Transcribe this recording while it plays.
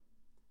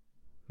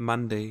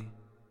Monday,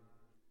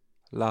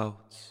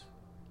 Laos.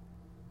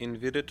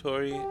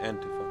 Invitatory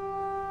Antiphon.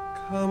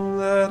 Come,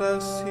 let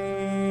us sing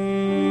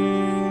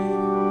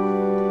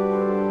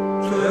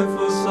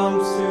joyful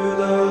songs to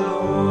the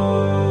Lord.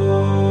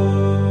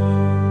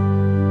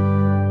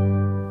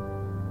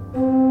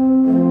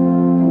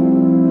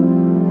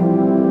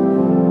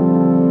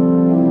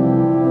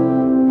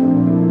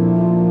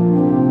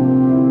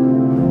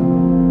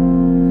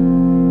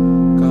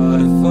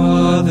 God,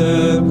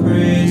 Father,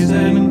 praise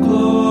and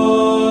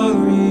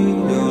glory,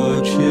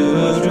 your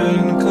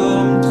children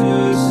come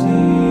to sing.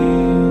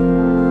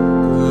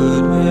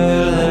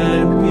 Goodwill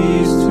and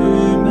peace to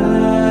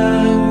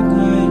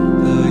mankind,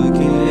 the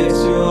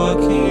gifts your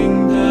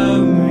kingdom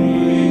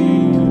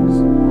brings.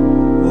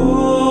 O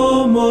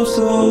most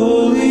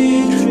holy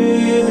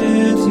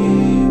Trinity,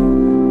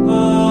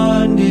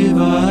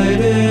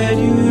 undivided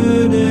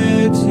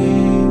unity,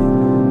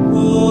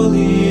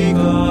 holy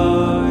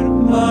God,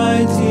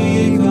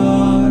 mighty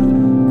God,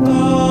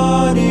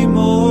 God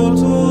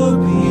immortal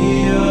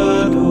be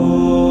adored.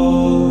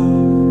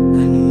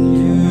 And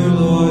you,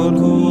 Lord,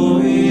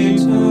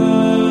 co-eternal,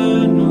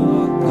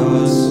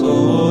 the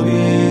sole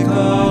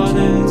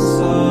begotten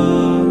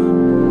Son,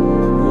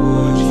 O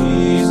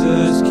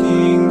Jesus,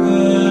 King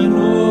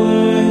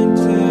anointed,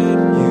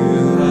 you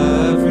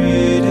have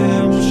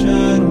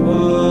redemption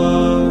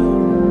won.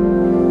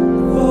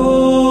 O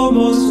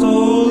most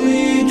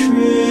holy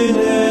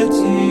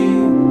Trinity,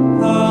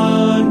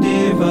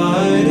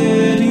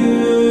 undivided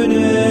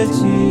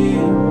unity,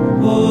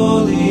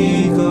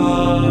 holy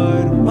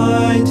God,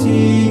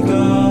 mighty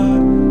God,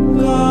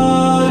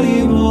 God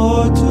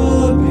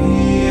immortal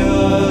be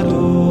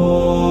adored.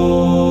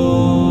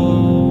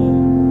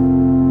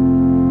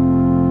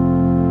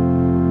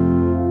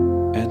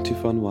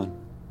 Antiphon 1.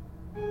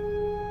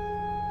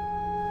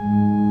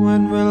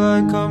 When will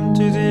I come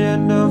to the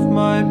end of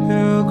my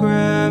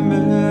pilgrimage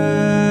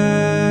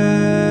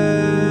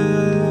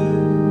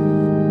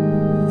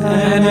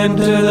and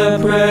enter the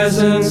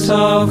presence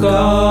of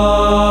God?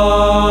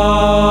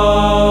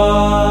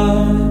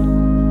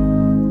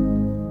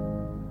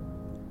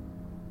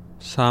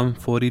 Psalm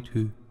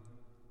 42.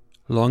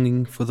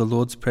 Longing for the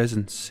Lord's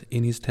presence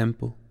in his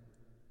temple.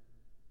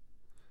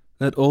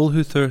 Let all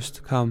who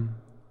thirst come.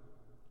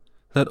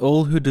 Let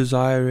all who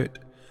desire it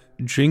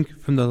drink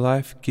from the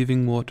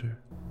life-giving water.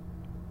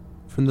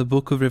 From the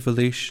book of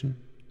Revelation,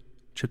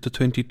 chapter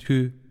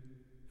 22,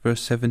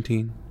 verse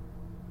 17.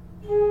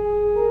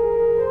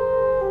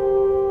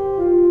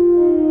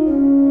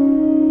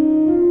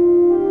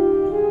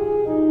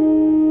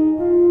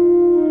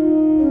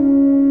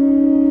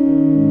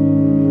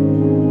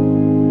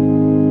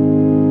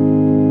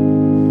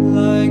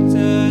 Like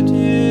the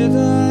deer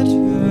that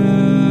yearn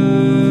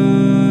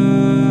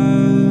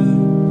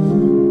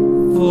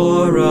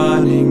for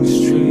running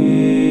streams,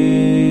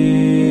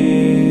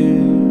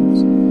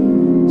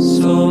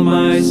 so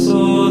my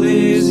soul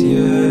is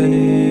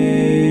yearning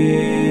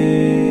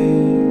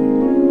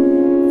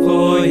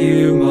for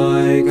you,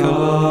 my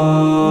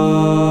God.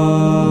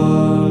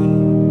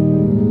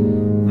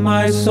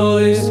 My soul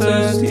is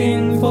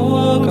thirsting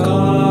for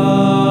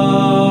God,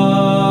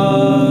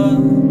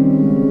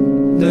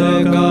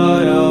 the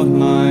God of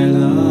my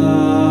life.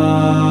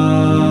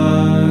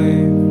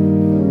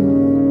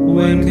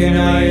 When can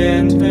I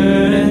enter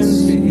and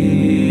see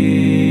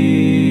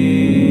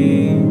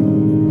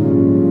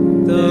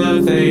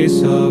the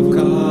face of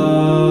God?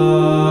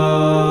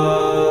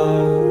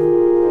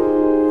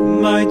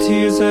 My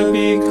tears have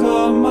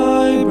become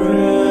my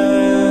bread,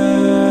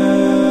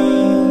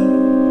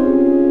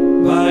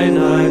 by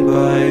night,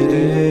 by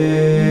day,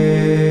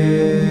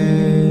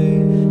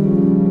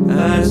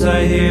 as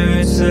I hear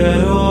it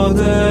said all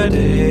the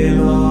day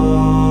long,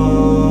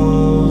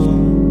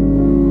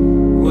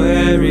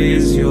 where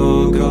is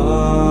your God?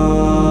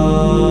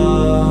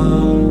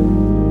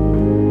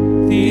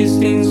 These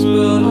things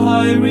will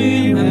I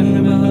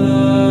remember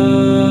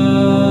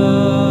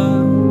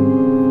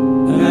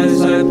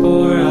as I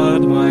pour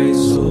out my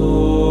soul.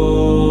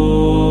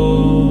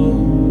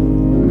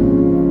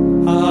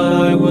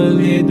 I will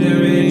lead the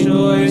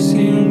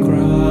rejoicing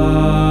crowd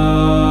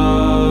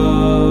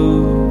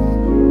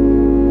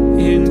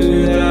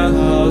into the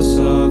house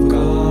of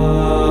God,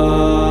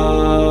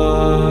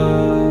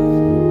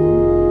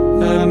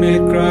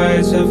 amid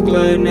cries of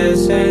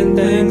gladness and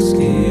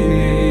thanksgiving.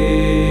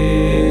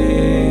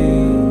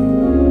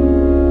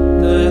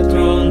 The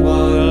throne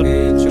will be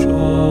joy.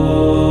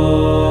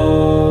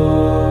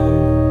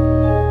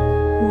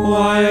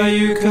 Why are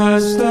you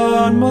cast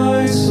down,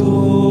 my soul?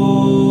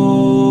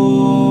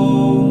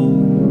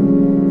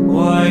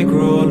 Why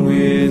groan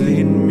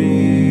within me?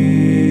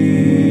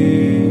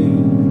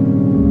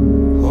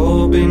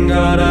 Hoping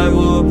God I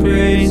will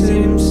praise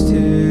him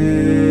still,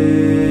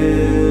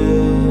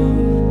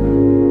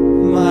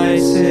 my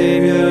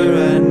Savior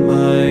and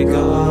my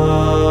God.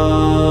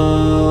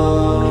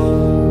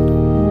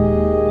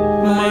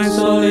 My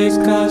soul is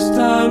cast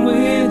down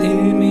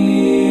within me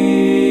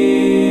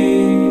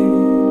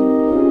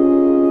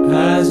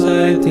as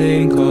I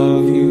think of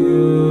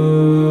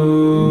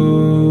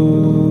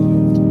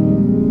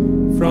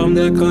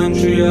from the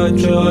country of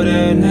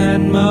Jordan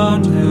and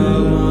Mount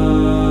Hermon,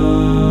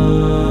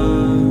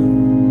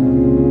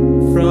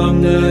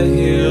 from the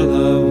hill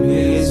of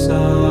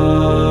Mizar.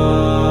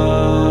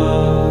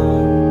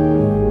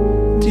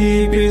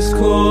 Deep is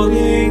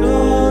calling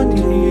on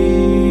deep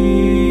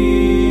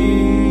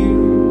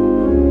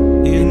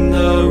in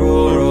the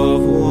roar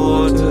of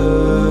waters.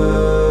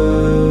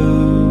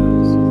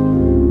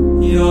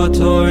 Your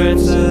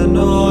torrents and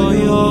all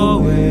your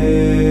waves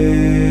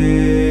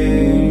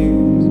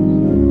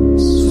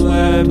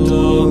swept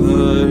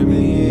over me.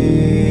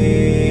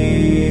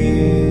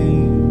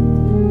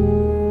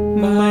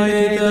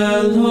 Mighty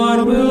the Lord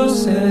will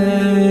send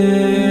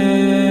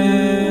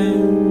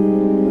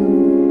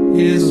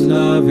His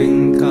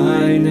loving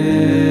kindness.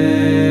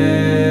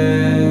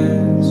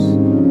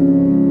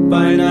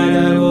 By night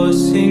I will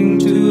sing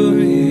to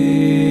Him.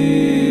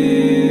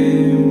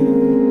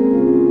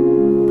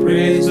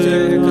 Praise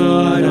the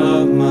God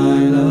of my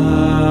life.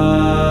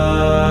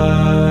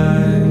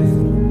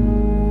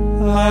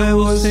 I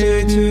will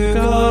say to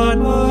God,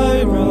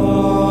 my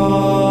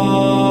rock,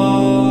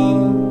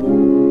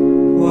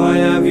 why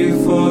have you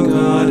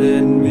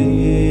forgotten me?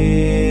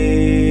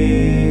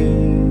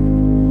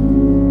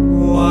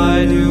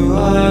 Why do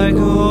I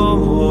go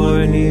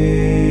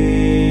mourning,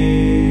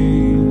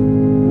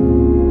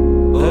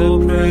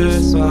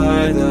 oppressed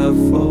by the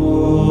foe?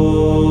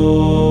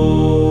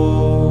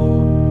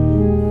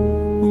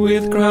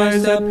 With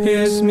cries that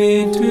pierce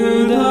me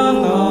to the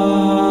heart,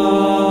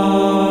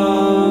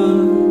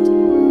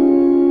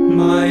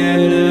 my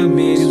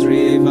enemies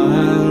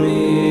revile me,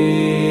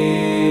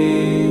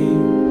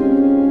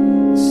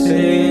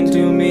 saying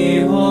to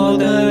me all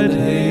the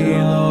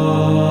day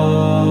long,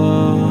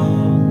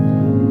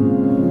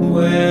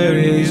 where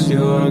is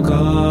your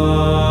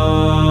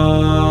God?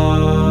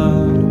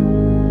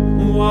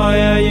 Why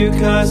are you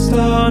cast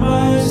down,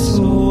 my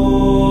soul?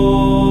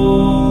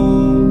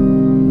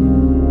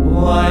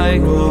 Why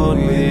groan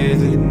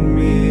within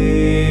me?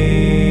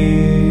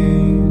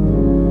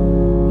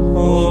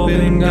 Hope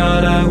in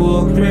God I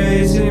will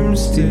praise Him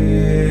still,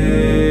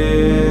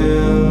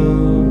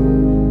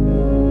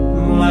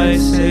 my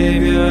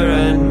Savior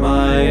and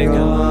my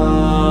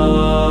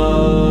God.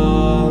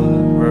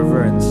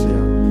 Reverence,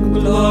 yeah.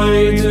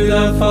 Glory to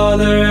the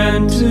Father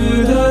and to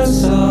the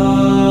Son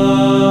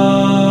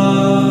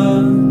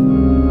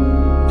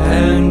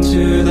and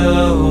to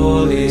the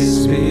Holy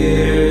Spirit,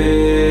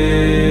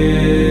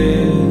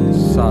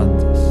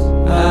 Satis.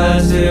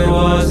 as it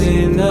was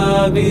in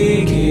the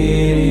beginning,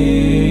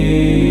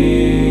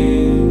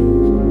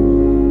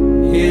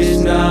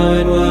 is now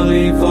and will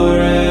be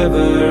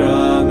forever.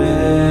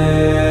 Amen.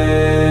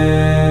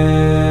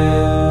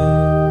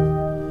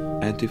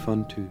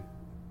 Antiphon 2.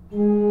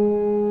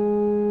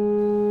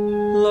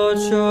 Lord,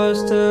 show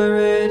us the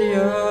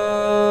radiance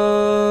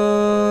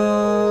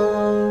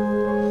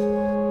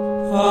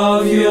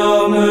of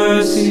your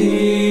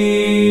mercy.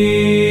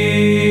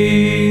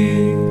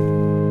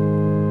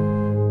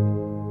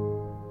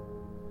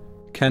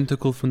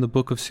 Canticle from the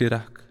book of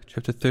Sirach,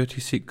 chapter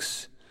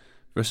 36,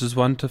 verses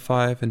 1 to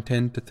 5 and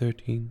 10 to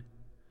 13.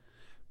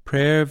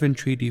 Prayer of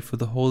entreaty for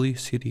the holy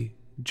city,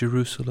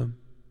 Jerusalem.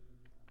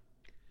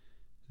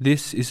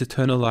 This is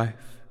eternal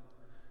life,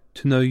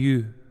 to know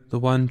you, the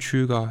one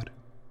true God,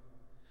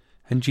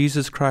 and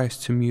Jesus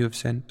Christ whom you have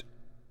sent.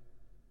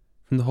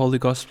 From the Holy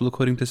Gospel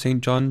according to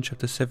St. John,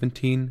 chapter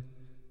 17,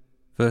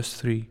 verse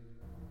 3.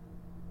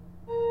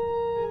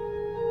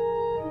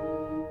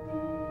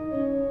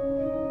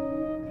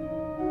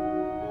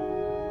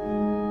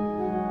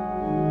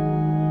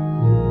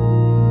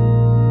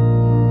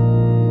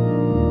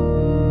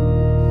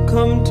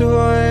 Come to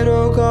our aid,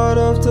 O God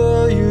of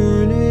the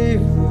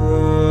universe,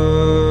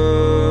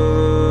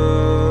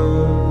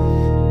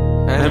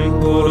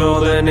 and put all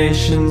the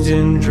nations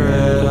in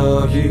dread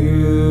of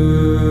you.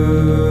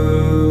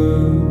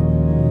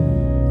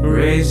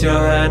 Raise your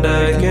hand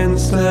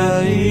against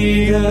the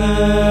heathen,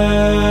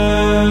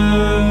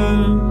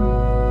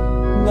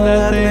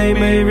 that they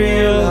may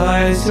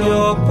realize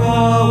your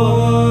power,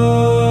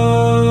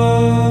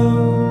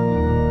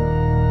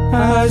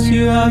 as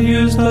you have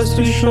used us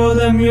to show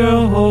them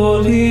your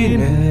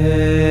holiness.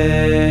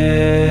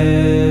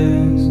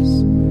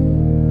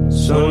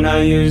 So now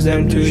use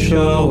them to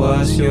show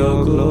us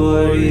your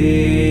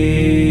glory.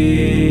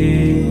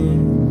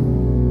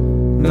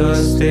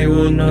 Thus they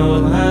will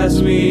know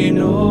as we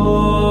know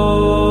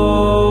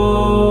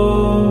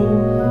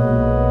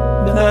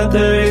that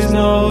there is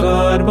no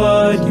God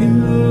but you.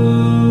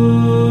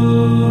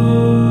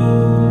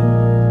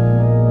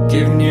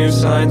 Give new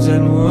signs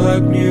and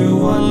work new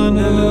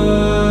wonders.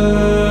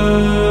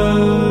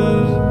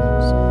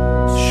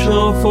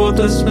 Show forth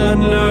the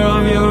splendor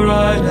of your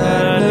right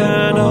hand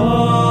and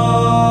arm.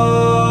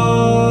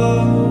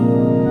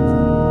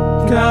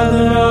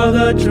 Gather all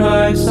the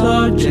tribes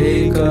of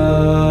Jacob,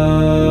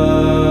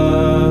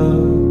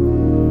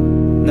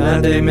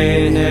 that they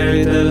may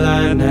inherit the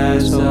land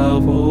as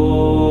of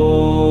old.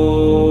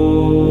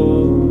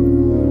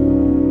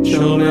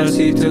 Show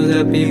mercy to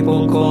the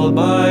people called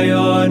by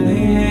your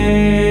name.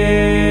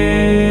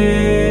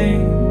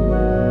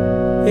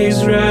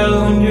 Israel,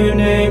 whom you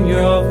name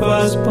your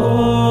firstborn.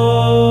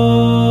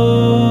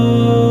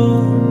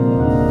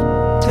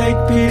 Take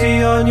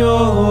pity on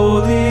your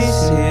holy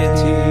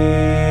city,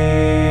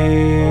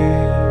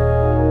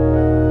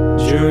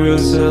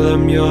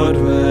 Jerusalem, your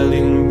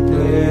dwelling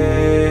place.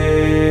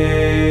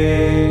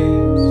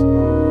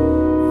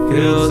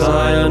 Fill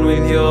Zion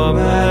with your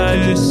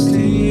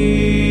majesty,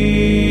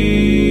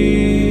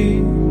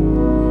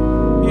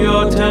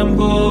 your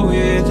temple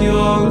with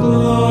your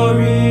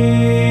glory.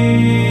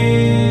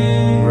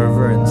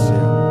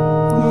 Reverencia.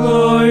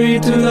 Glory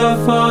to the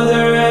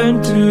Father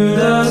and to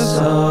the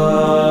Son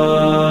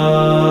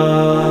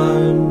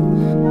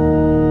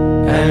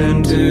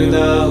and to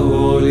the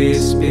Holy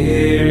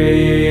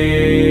Spirit,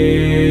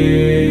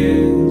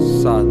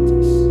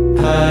 Sanctus.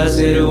 as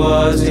it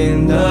was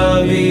in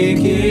the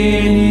beginning,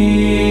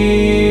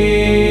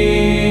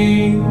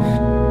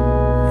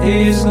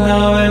 is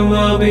now and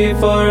will be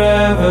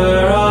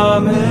forever.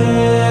 Amen.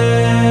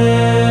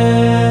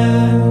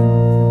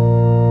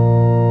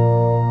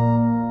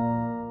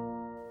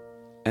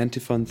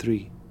 Antiphon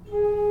 3.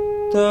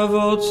 The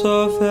vaults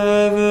of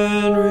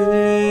heaven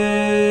ring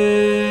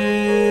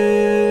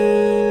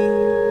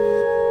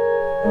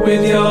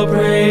with your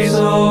praise, O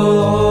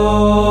Lord.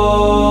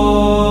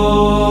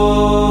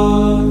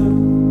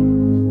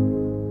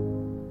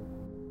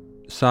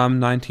 Psalm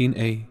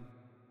 19a.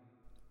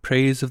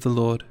 Praise of the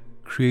Lord,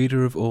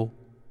 Creator of all.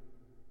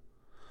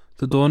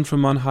 The dawn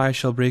from on high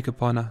shall break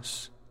upon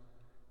us,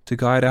 to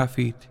guide our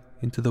feet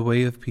into the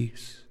way of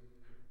peace.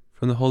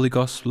 From the Holy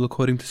Gospel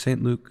according to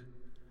St. Luke,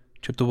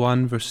 chapter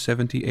 1, verse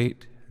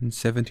 78 and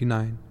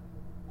 79.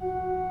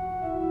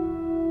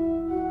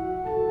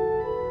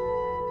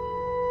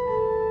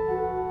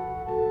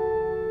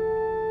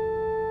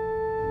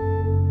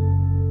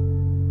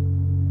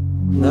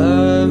 The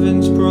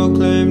heavens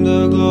proclaim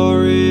the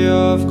glory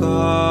of God,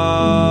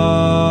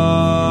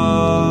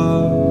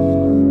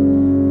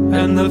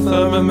 and the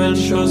firmament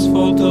shows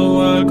forth the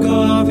work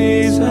of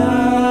His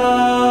hands.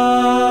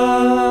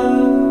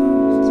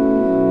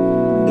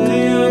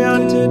 Day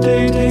unto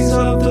day takes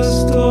up the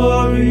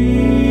story,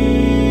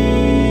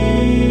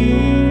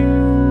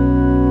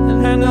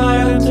 and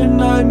night unto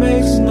night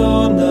makes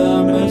known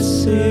the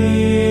message.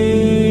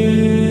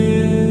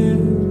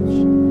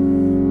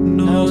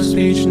 No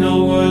speech,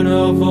 no word,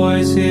 no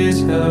voice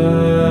is heard,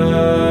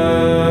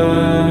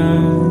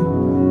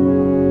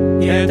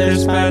 yet their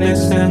span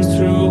extends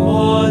through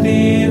all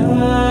the earth.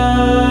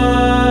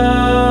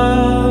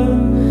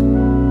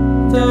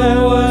 Their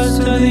words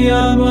to the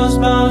utmost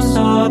bounds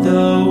of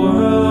the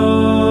world.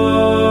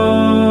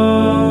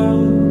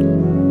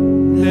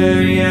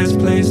 There He has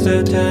placed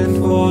a tent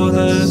for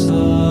the sun.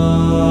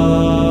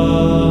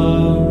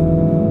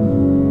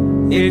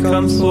 It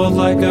comes forth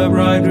like a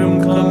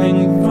bridegroom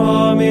coming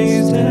from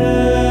his tent,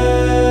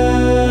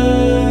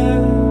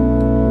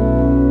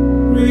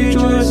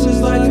 rejoices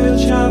like a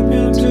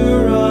champion to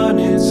run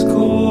its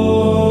course.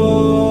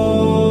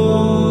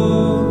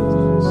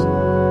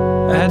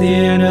 At the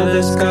end of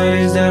the sky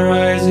is the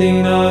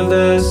rising of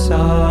the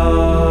sun.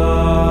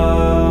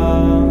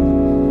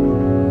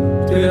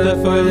 To the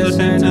furthest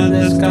end of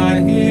the sky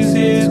is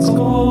its course.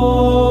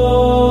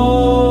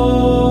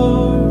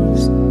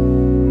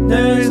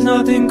 There is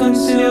nothing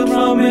concealed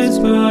from its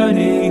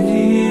burning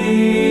heat.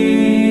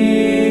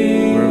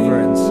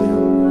 Reverencia.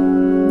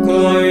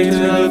 Glory to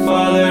the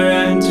Father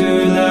and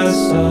to the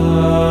Son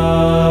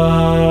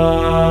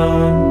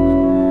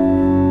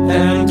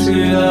and to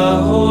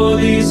the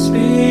Holy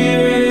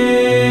Spirit,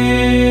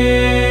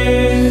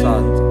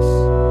 Sanctus.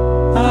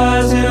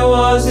 as it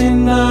was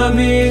in the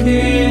beginning,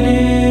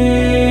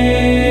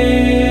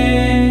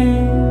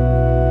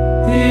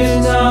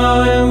 is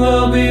now and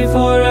will be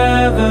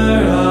forever.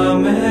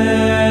 Amen.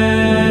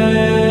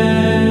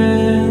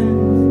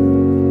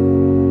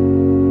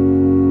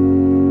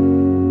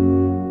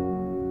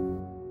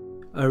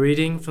 A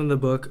reading from the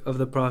book of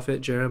the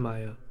prophet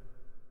Jeremiah.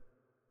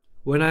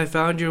 When I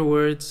found your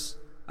words,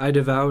 I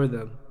devoured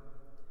them.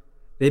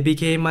 They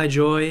became my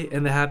joy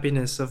and the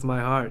happiness of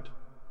my heart,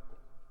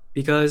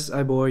 because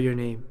I bore your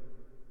name,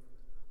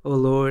 O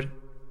Lord,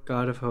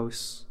 God of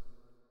hosts.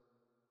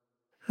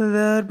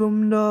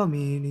 Verbum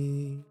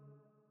Domini.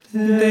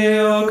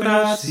 Deo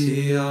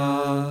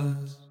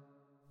gratias.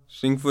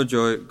 Sing for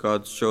joy,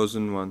 God's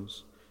chosen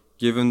ones.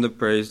 Give Him the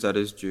praise that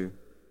is due.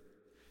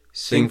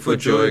 Sing for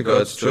joy,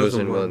 God's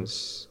chosen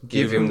ones.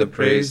 Give Him the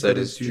praise that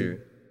is due.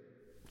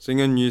 Sing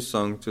a new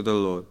song to the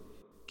Lord.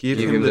 Give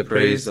Him the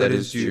praise that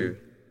is due.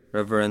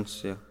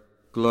 Reverencia.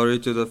 Glory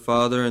to the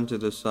Father, and to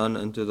the Son,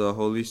 and to the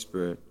Holy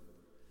Spirit.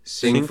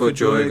 Sing for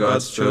joy,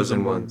 God's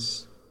chosen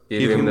ones.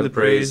 Give Him the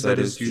praise that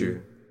is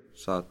due.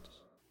 Sanctus.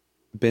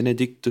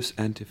 Benedictus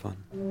Antiphon.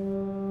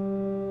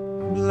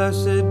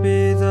 Blessed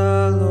be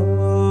the Lord,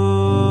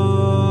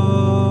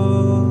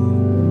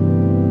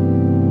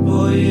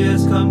 for He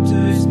has come to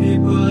His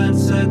people and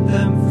set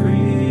them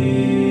free.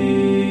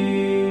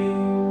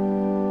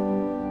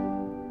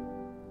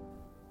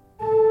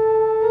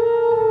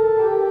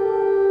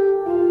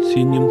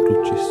 Signum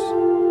Crucis.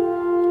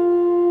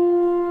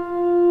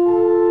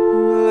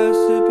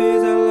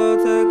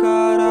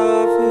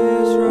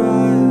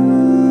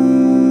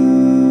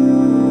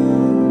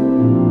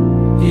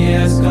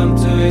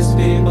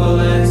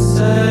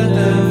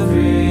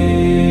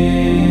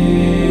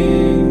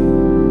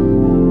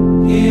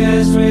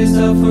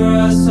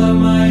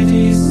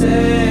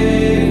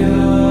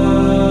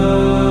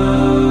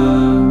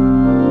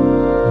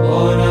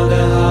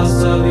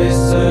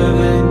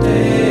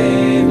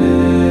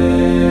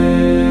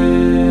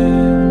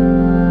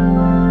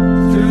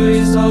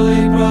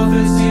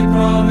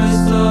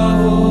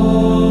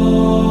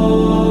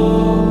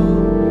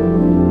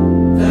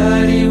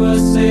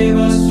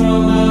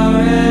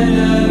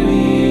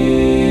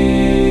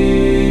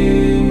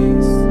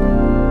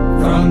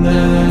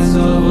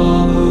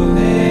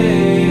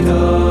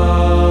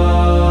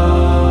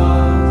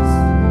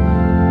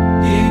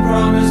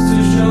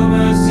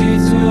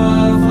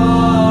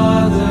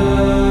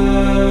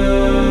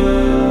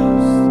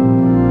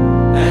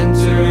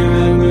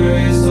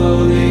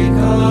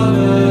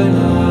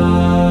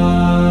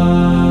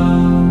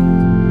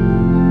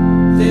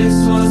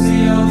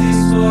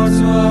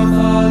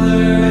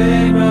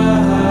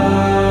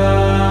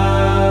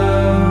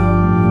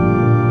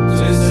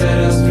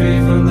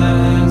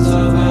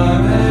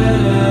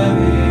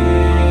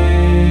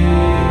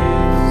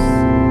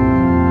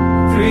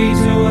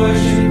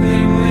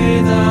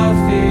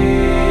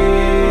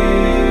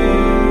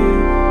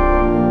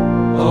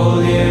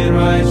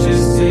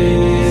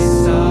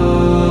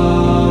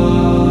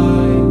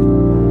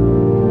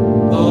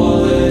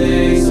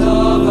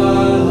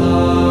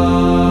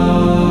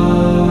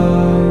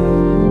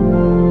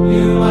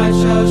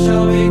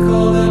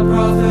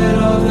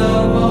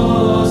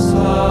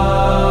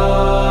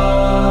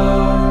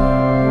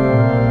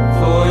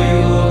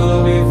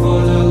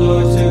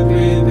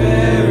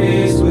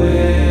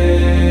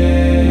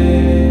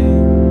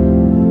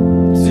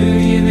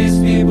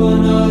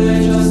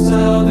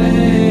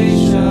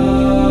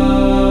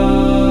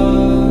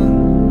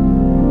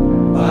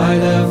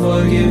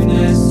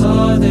 forgiveness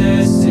of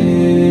their sins.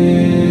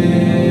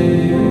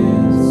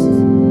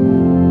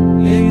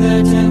 In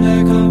the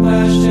tender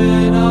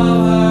compassion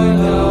of our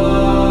God,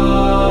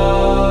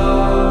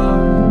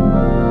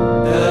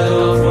 the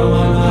dawn from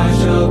on high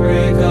shall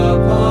break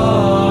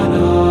upon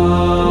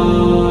us,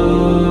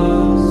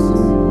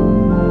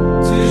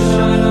 to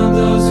shine on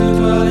those who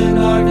dwell in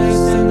darkness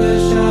and the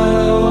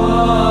shadow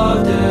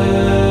of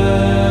death,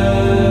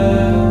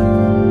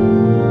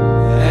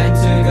 and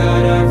to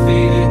guide our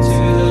feet into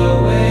the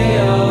way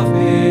of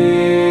peace.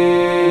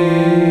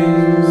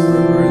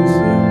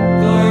 Reverencia.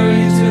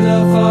 Glory to the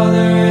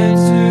Father and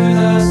to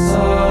the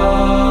Son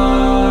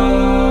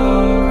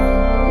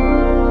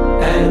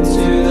and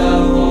to the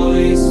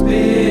Holy Spirit,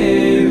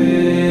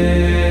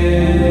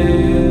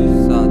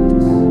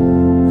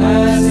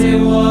 as it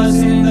was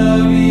in the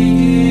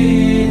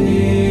beginning,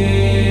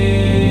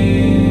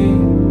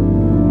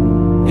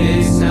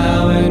 is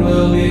now and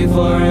will be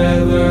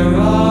forever.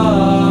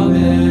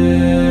 Amen.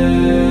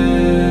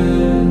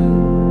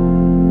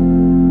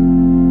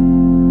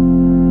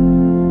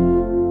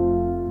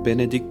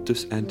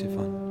 Benedictus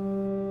Antiphon.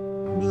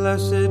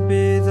 Blessed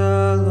be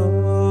the Lord,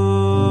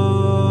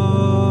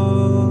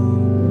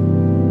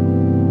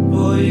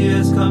 For he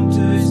has come to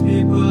his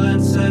people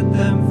and set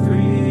them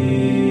free.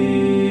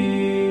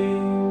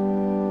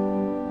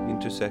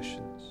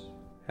 Intercessions.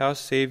 Our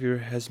Saviour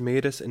has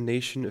made us a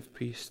nation of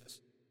priests,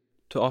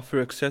 to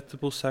offer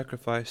acceptable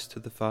sacrifice to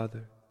the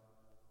Father.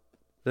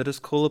 Let us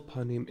call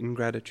upon him in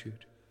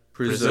gratitude.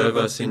 Preserve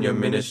us in your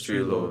ministry,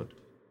 Lord.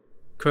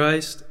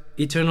 Christ,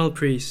 eternal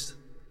priest,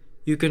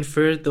 you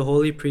conferred the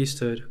holy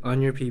priesthood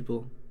on your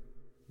people.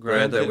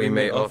 Grant that we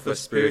may offer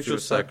spiritual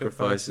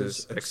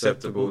sacrifices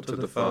acceptable to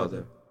the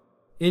Father.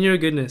 In your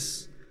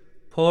goodness,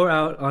 pour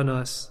out on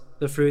us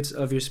the fruits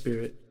of your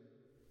Spirit.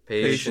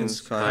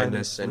 Patience,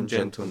 kindness, and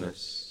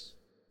gentleness.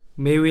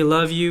 May we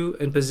love you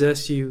and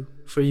possess you,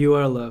 for you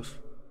are love.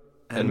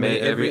 And may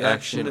every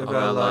action of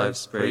our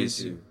lives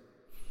praise you.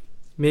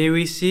 May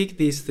we seek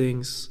these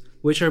things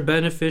which are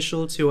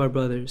beneficial to our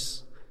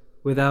brothers,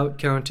 without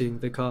counting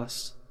the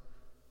cost.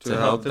 To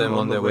help them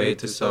on their way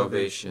to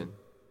salvation.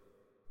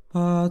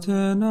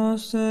 Pater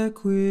noster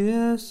qui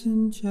es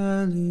in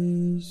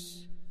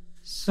celis,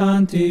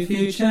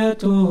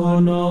 Sanctificetur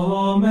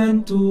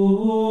nomen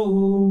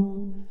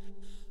tuum,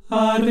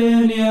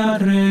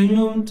 adveniat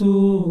regnum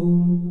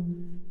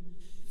tuum,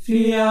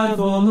 fiat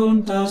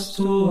voluntas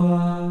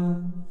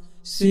tua,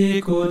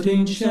 sicut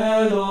in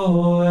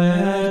cielo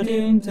et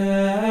in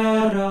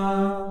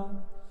terra.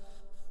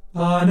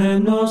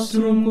 Panem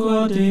nostrum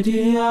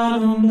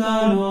quotidianum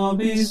da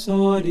nobis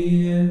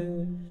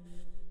hodie,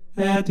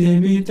 et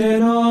dimitte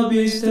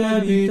nobis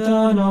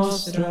debita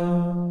nostra,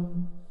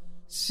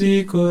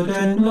 sicut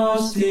et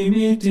nos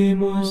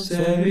dimittimus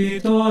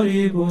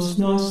debitoribus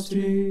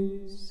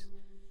nostris,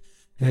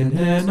 et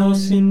ne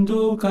nos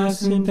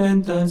inducas in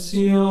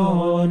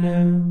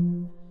tentationem,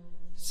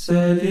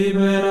 sed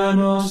libera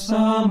nos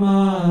a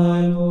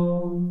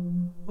malo.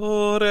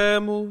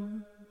 Oremus.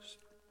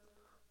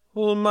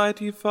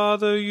 Almighty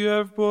Father, you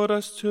have brought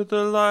us to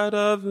the light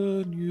of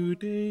a new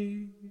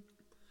day.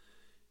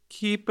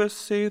 Keep us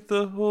safe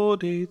the whole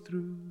day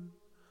through,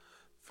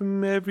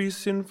 from every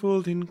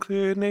sinful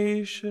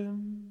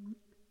inclination.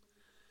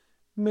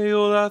 May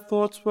all our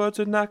thoughts, words,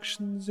 and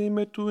actions aim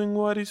at doing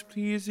what is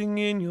pleasing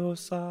in your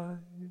sight.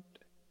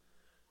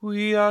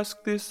 We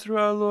ask this through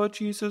our Lord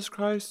Jesus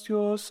Christ,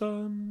 your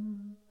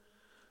Son,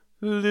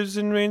 who lives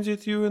and reigns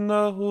with you in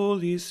the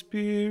Holy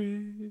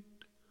Spirit,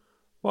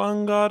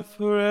 one God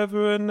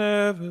forever and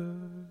ever.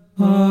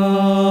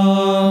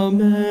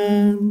 Amen.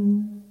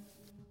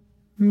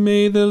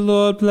 May the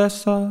Lord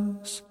bless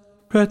us,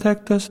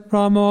 protect us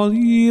from all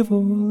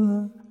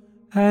evil,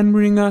 and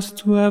bring us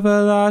to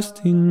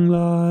everlasting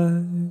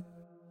life.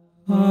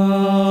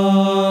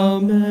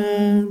 Amen.